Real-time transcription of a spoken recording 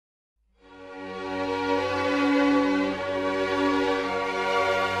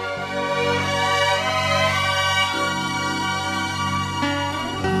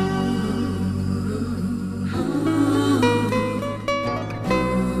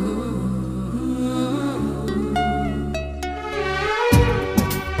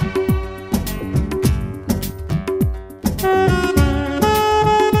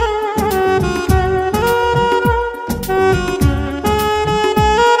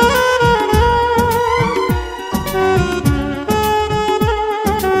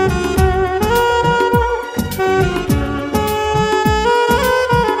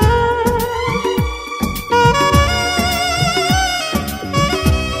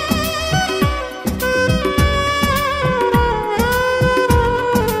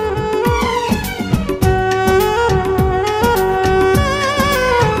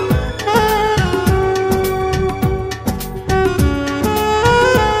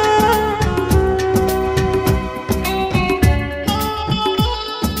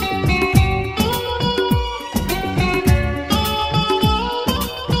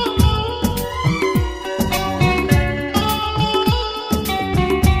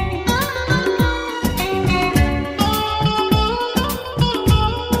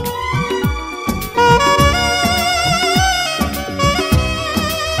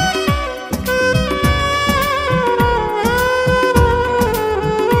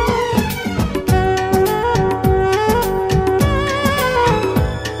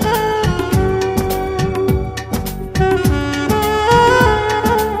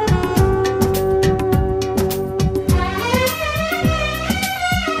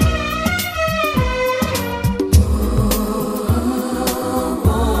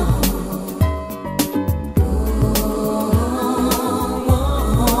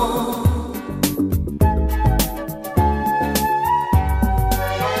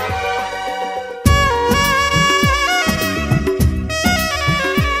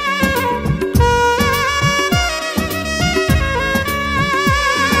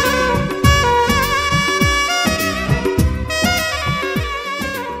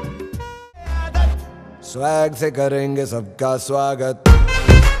Swag से करेंगे सबका स्वागत।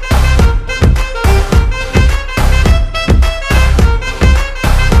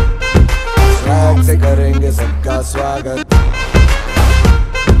 स्वैग से करेंगे सबका स्वागत।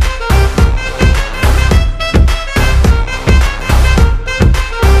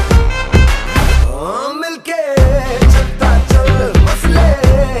 मिलके चलता चल मसले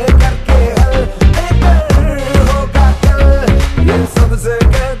करके हल बेहतर होगा कल, ये सबसे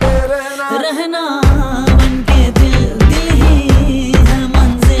कहते रहना बनके दिल दिल ही है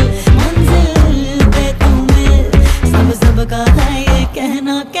मंजिल मंजिल पे तुम्हें सब सबका है ये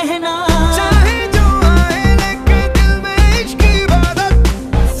कहना कहना। चाहे जो आए लेके दिल में इश्क की इबादत,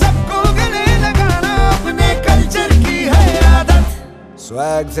 सबको गले लगाना अपने कल्चर की है आदत।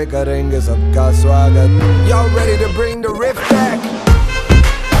 स्वैग से करेंगे सबका स्वागत। Y'all ready to bring the riff back?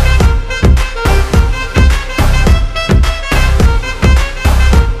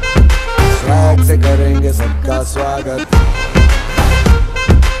 Swag से करेंगे सबका स्वागत।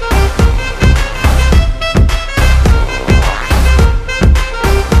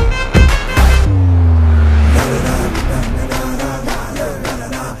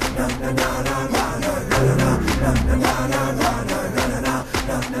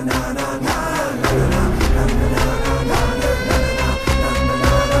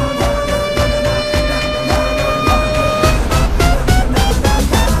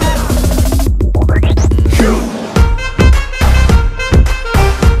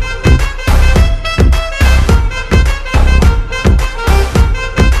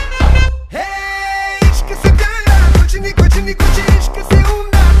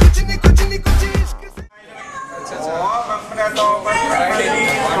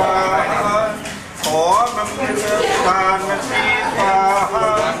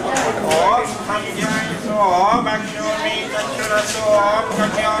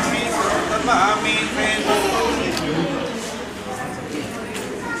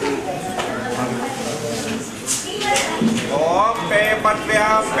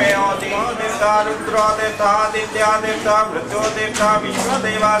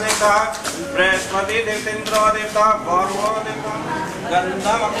 बृहस्पति देवतेन्द्रो देवता गौरवो देवता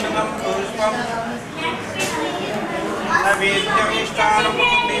गंधमक्षणं पुष्पं नैवेद्यमिष्टान्नं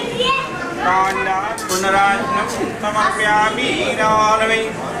काण्डात् पुनराज्ञं समर्पयामि नौलवे।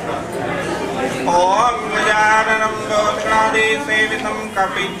 ॐ गजाननं गोत्रादि सेवितं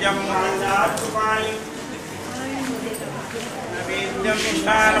कपिजं काण्डात्पाणि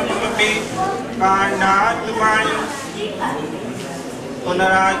नैवेद्यमिष्टान्नं काण्डात्पाणि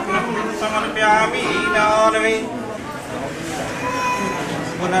पुनराज्ञं समर्पयामि नौलवे।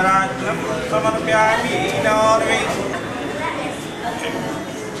 पुनराज्ञं समर्पयामि नौलवे।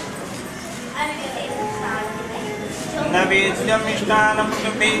 नैवेद्यमिष्टान्नं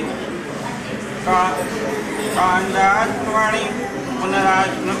काण्डात्पाणि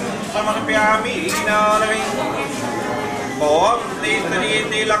पुनराज्ञं समर्पयामि नौलवे। ॐ श्री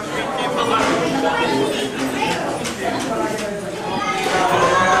श्री लक्ष्मी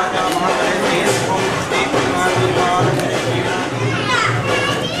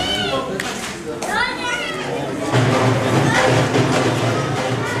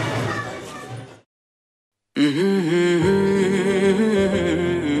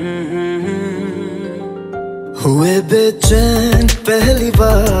हुए बेचैन पहली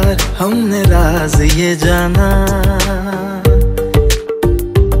बार हमने राज ये जाना,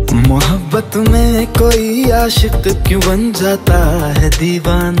 मोहब्बत में कोई आशिक क्यों बन जाता है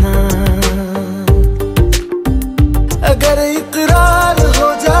दीवाना। अगर इकरार हो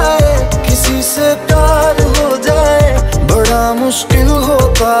जाए किसी से प्यार हो जाए, बड़ा मुश्किल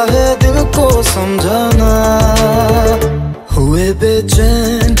होता है दिल को समझाना। हुए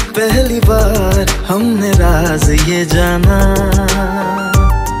बेचैन पहली बार हमने राज ये जाना,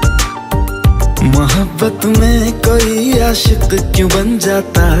 मोहब्बत में कोई आशिक क्यों बन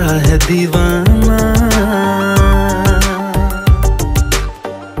जाता है दीवाना।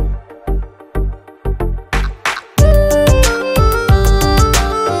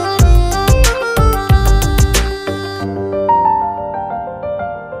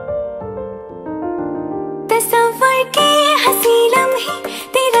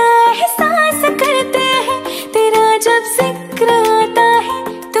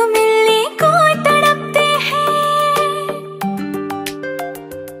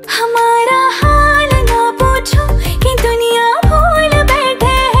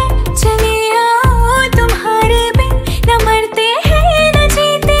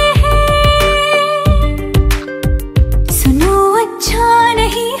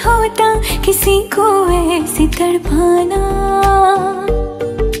 किसी को ऐसे तड़पाना,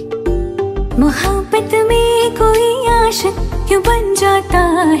 मोहब्बत आशिक क्यों बन जाता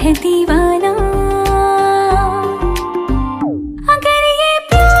है दीवाना। अगर ये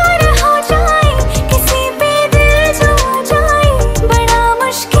प्यार हो जाए किसी पे दिल जो जाए, बड़ा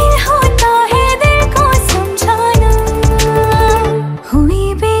मुश्किल होता है दिल को समझाना।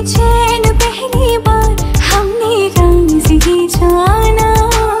 हुई बेचैन पहली बार हमने राज़ ही जाना।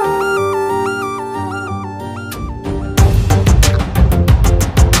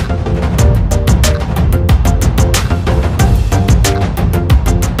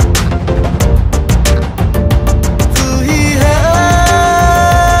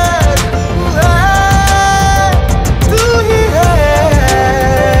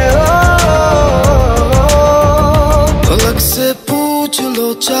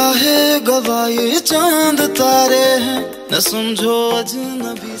 चाहे गवाए चांद तारे हैं, न समझो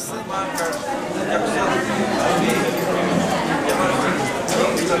अजनबी से।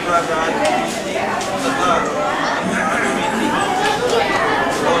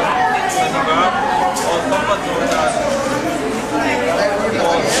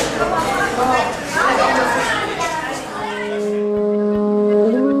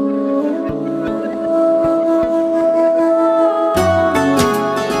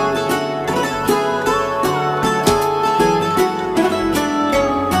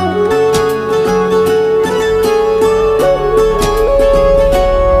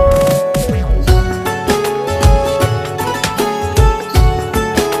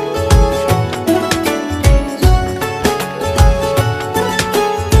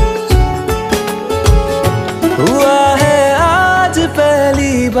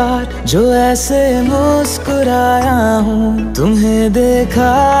 जो ऐसे मुस्कुराया हूँ, तुम्हें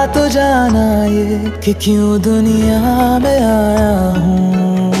देखा तो जाना ये कि क्यों दुनिया में आया हूँ।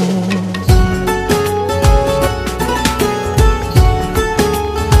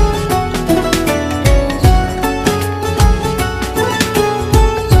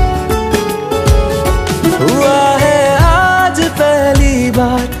 हुआ है आज पहली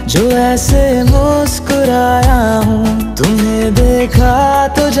बार जो ऐसे मुस्कुराया हूँ, तुम्हें देखा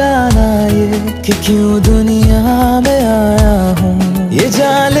तो जाना ये कि क्यों दुनिया में आया हूँ। ये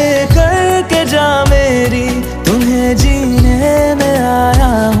जान ले करके जा मेरी, तुम्हें जीने में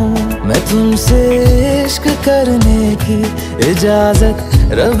आया हूँ। मैं तुमसे इश्क करने की इजाजत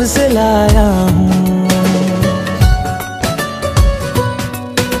रब से लाया हूँ।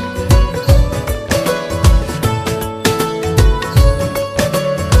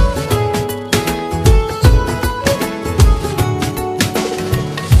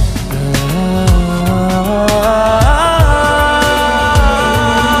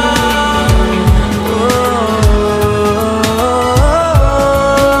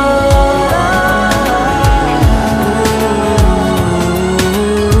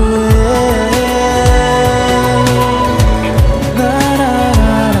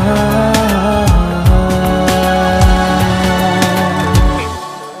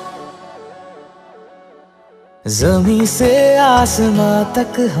 ज़मीं से आसमां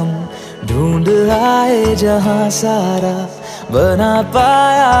तक हम ढूंढ आए जहां सारा, बना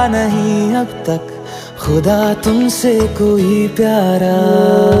पाया नहीं अब तक खुदा तुमसे कोई प्यारा।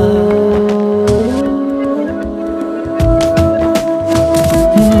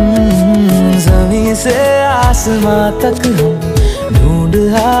 ज़मीं से आसमां तक हम ढूंढ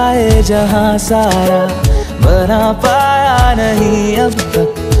आए जहां सारा, बना पाया नहीं अब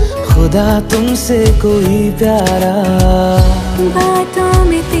तक खुदा तुमसे कोई प्यारा। बातों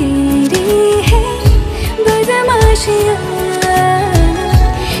में तेरी है बदमाशियाँ,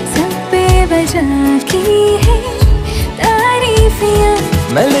 सब पे वजह की है तारीफियाँ।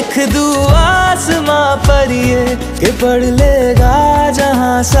 मैं लिख दूँ आसमां पर ये कि पढ़ लेगा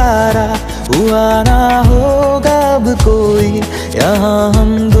जहां सारा, हुआ ना होगा अब कोई यहाँ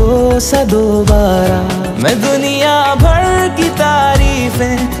हम दो सा दोबारा। मैं दुनिया भर की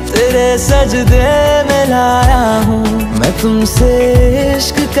तारीफें तेरे सजदे में लाया हूँ। मैं तुमसे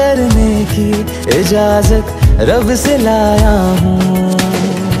इश्क करने की इजाजत रब से लाया हूँ।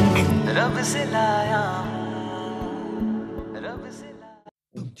 रब से लाया हूँ, रब से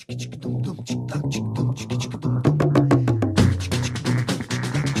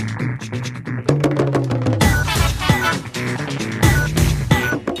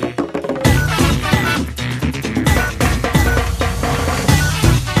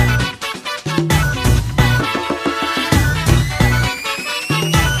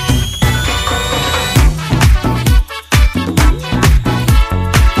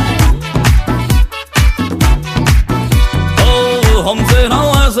हमसे ना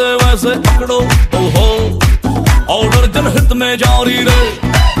वैसे वैसे पकड़ो ओहो, ऑर्डर जनहित में जारी रहे,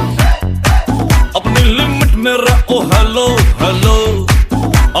 अपनी लिमिट लिमिटने रे ओ हेलो हेलो,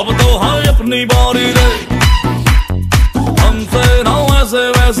 अब तो हाँ अपनी बारी रे, हमसे ना ऐसे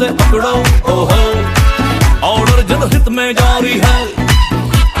वैसे पकड़ो ओहो, ऑर्डर जनहित में जारी है,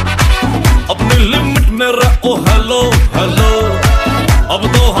 अपनी लिमिट में रे ओ हेलो हेलो, अब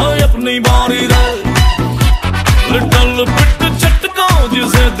तो हाँ अपनी बारी रे, लिटल बिट झटका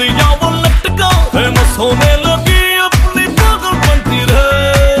जिसे दिया वो लटका, फेमस होने लगी अपनी पागलपंती रे,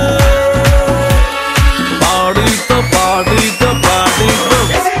 पार्टी तो पार्टी तो पार्टी तो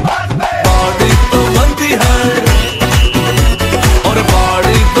पार्टी तो बनती है, और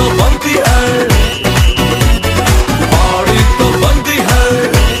पार्टी तो बनती है, पार्टी तो बनती है,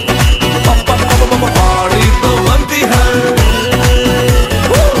 पार्टी तो बनती है।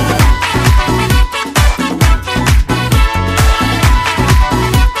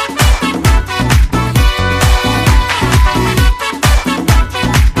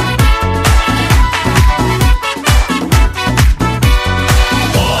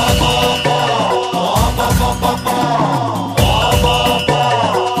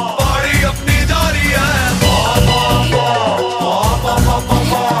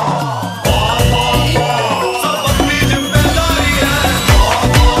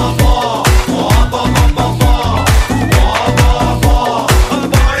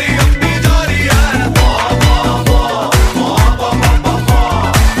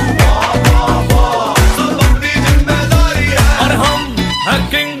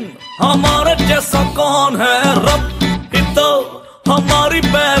 हमारे जैसा कौन है, रब ही तो हमारी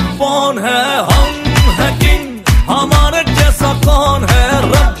बैकबोन है, हम है किंग हमारे जैसा कौन है,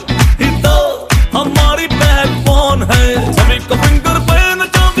 रब ही तो हमारी बैकबोन है, सभी को फिंगर पे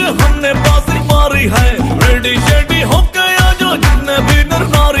नचाओगे हमने बाजी मारी है, रेडी शेडी होके आ जो जितने भी नर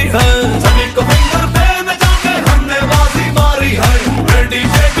नारी है, सभी को फिंगर पे नचाओगे हमने बाजी मारी है, रेडी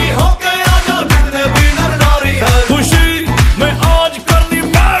शेडी होके आ जो जितने भी नर नारी है, खुशी में आज करनी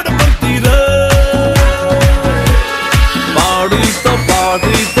बैड बनती रे, पार्टी तो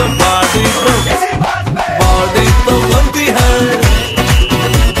पार्टी तो पार्टी तो पार्टी तो बनती है,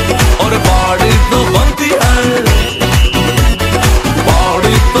 और पार्टी तो बनती है,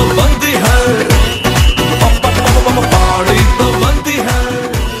 पार्टी तो बनती है, पार्टी तो बनती है।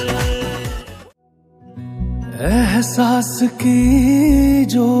 एहसास की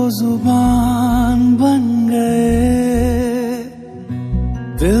जो जुबान बन गए,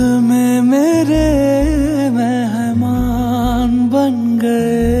 दिल में मेरे मेहमान बन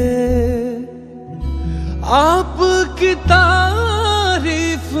गए, आपकी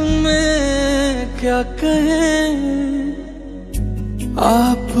तारीफ में क्या कहें,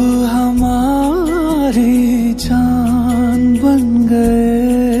 आप हमारी जान बन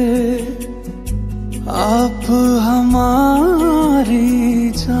गए, आप हमारी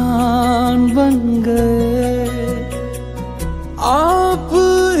जान बन गए, आप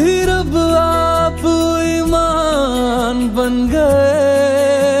ही रब आप ईमान बन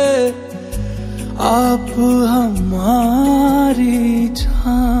गए, आप हमारी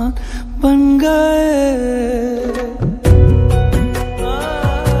जान बन गए।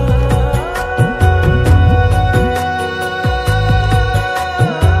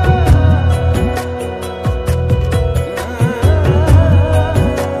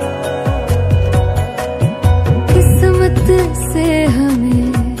 किस्मत से हमें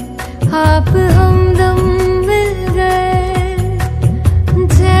आप हमदम मिल गए,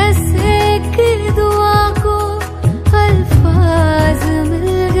 जैसे कि दुआ को अल्फाज मिल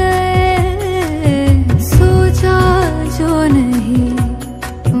गए, सोचा जो नहीं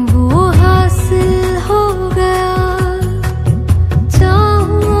वो हासिल हो गया,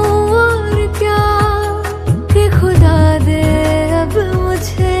 चाहूं और क्या कि खुदा दे अब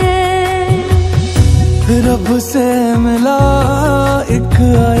मुझे, रब से मिला एक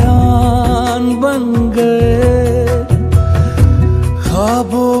अयान बन गए,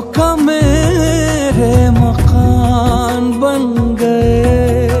 ख्वाबों का मेरे मकान बन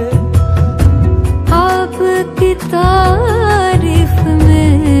गए, आपकी तारीफ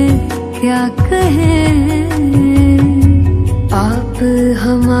में क्या कहें, आप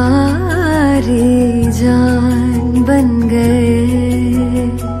हमारी जान बन गए,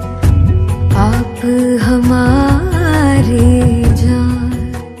 आप हमारी जान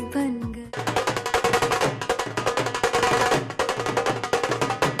बन गए।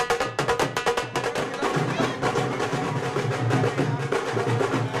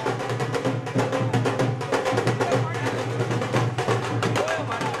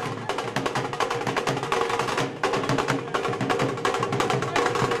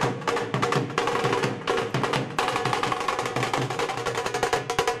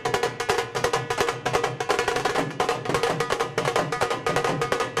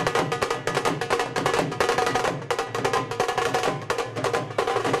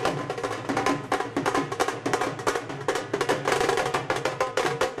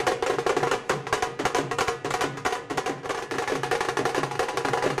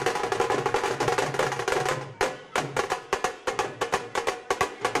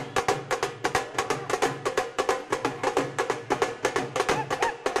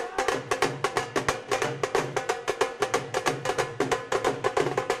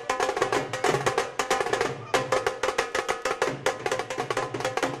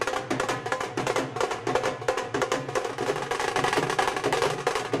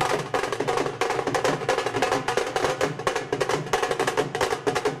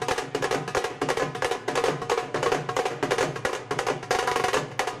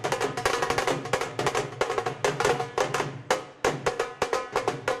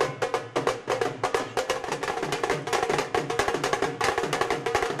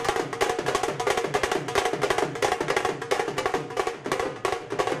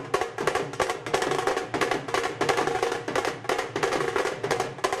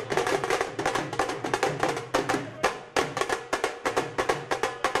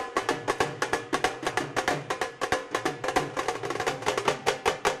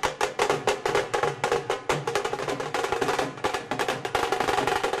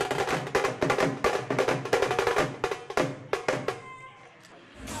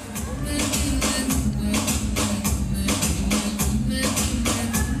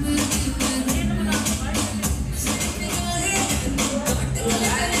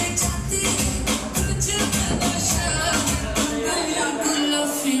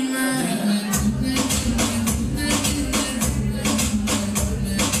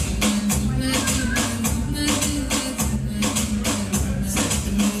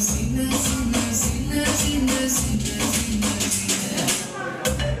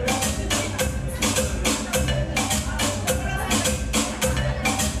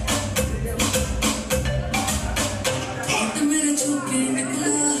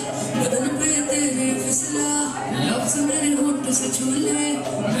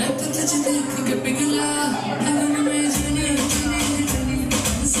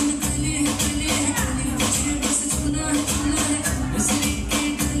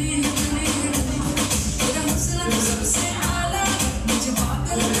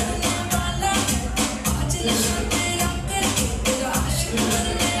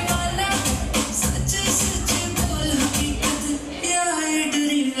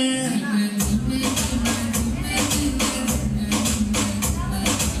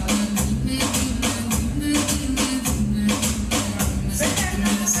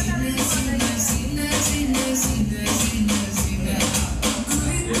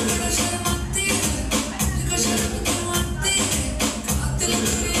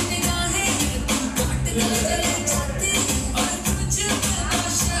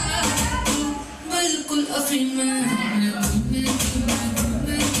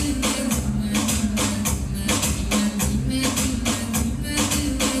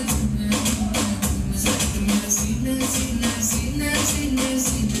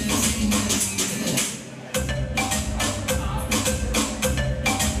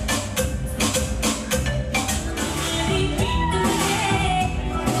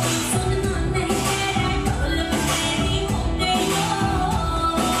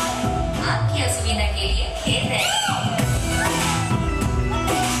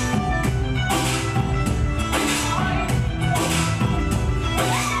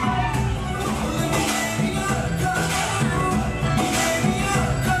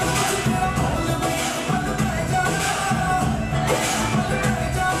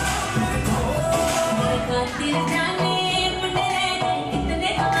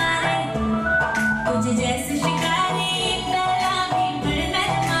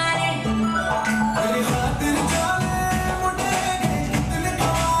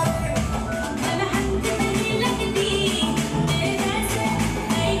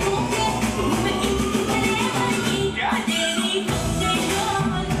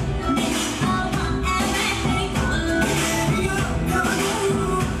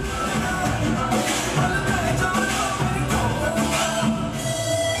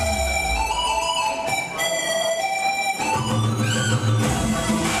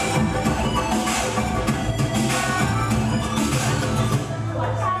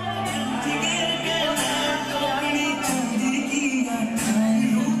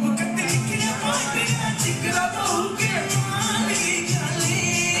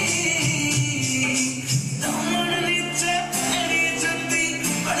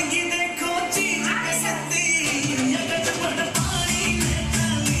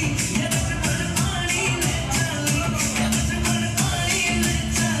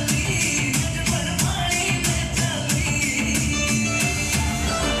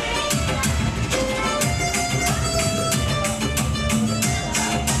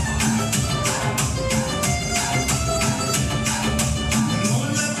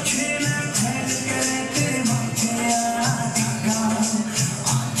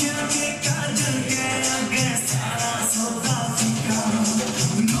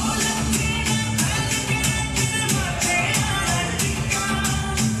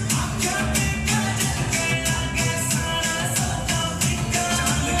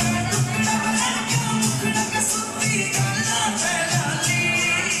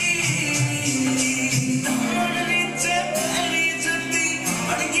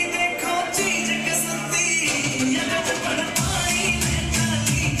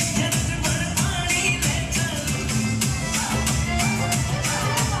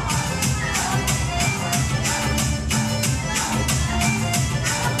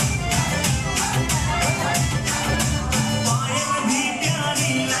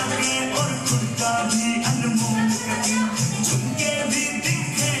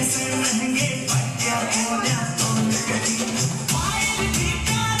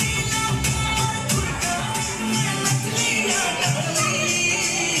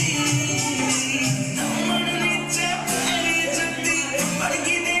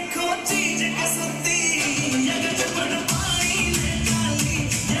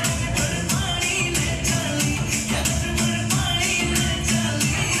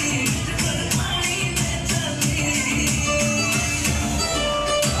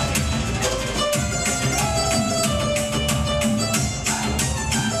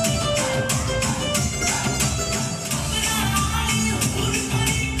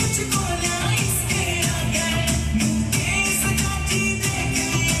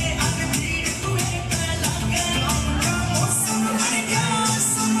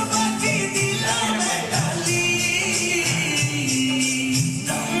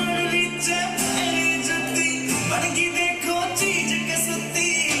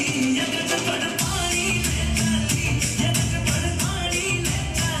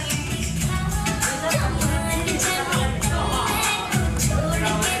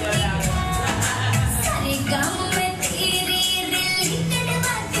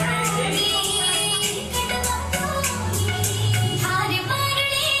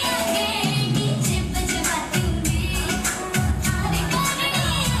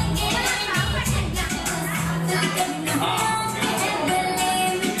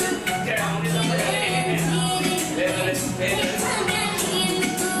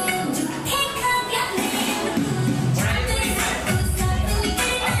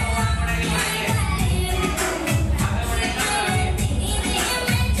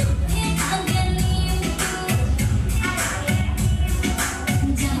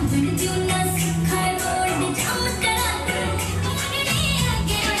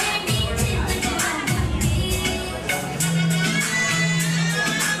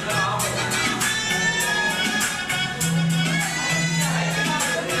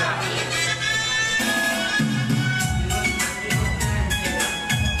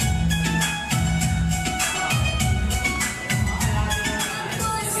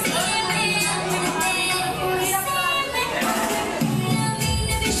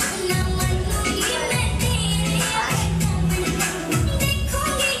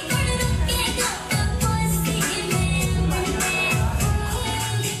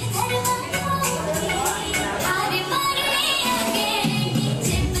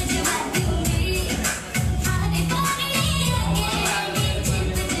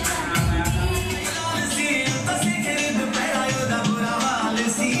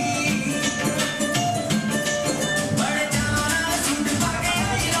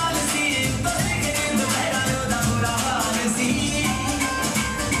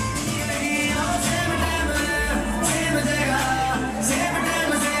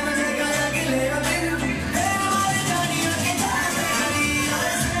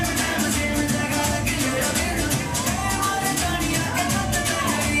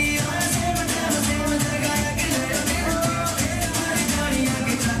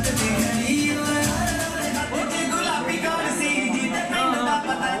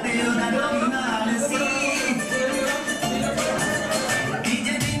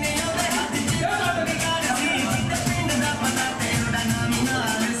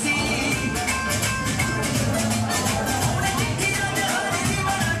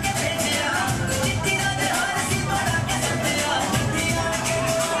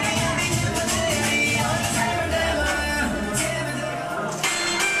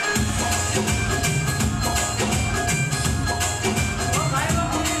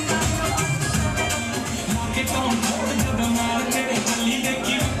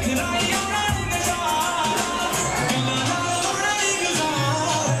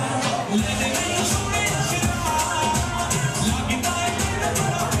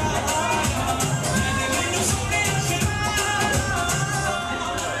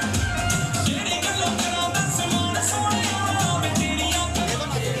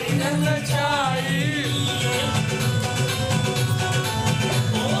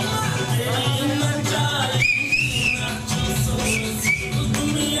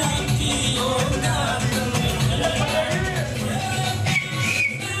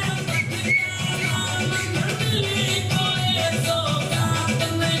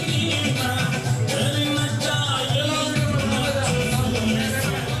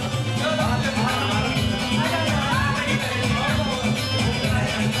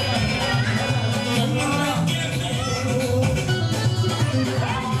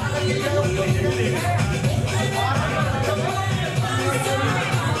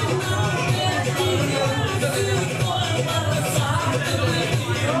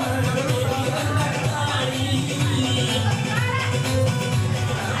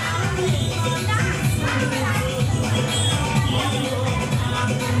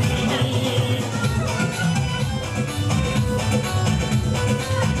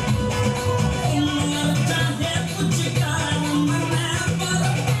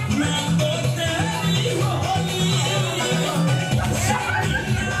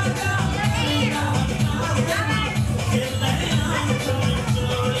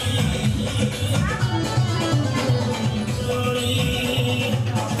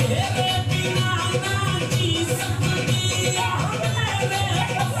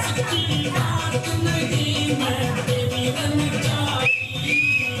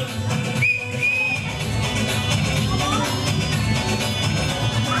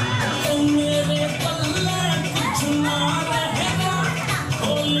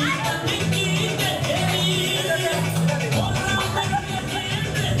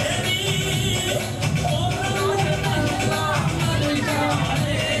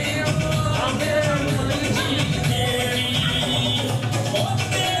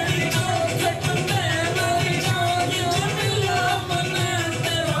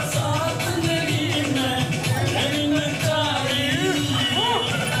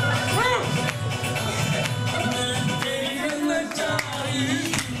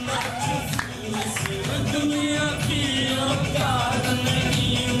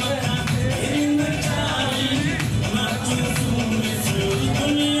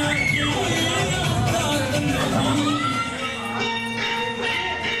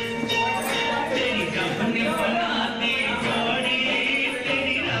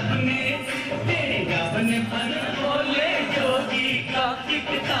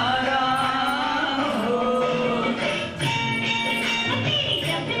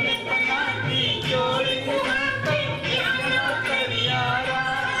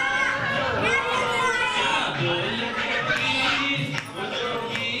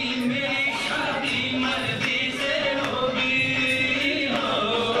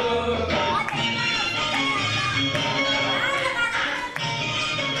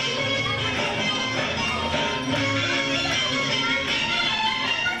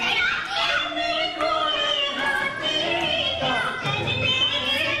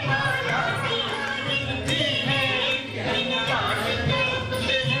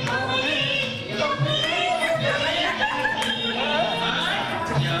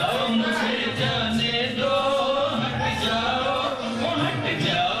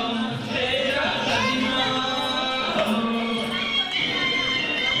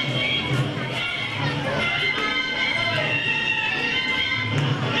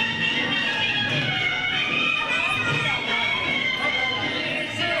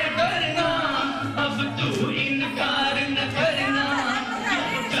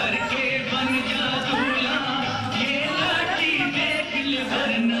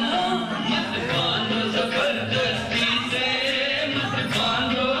 मत बांधो जबरदस्ती से, मत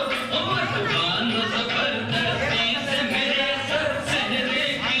बांधो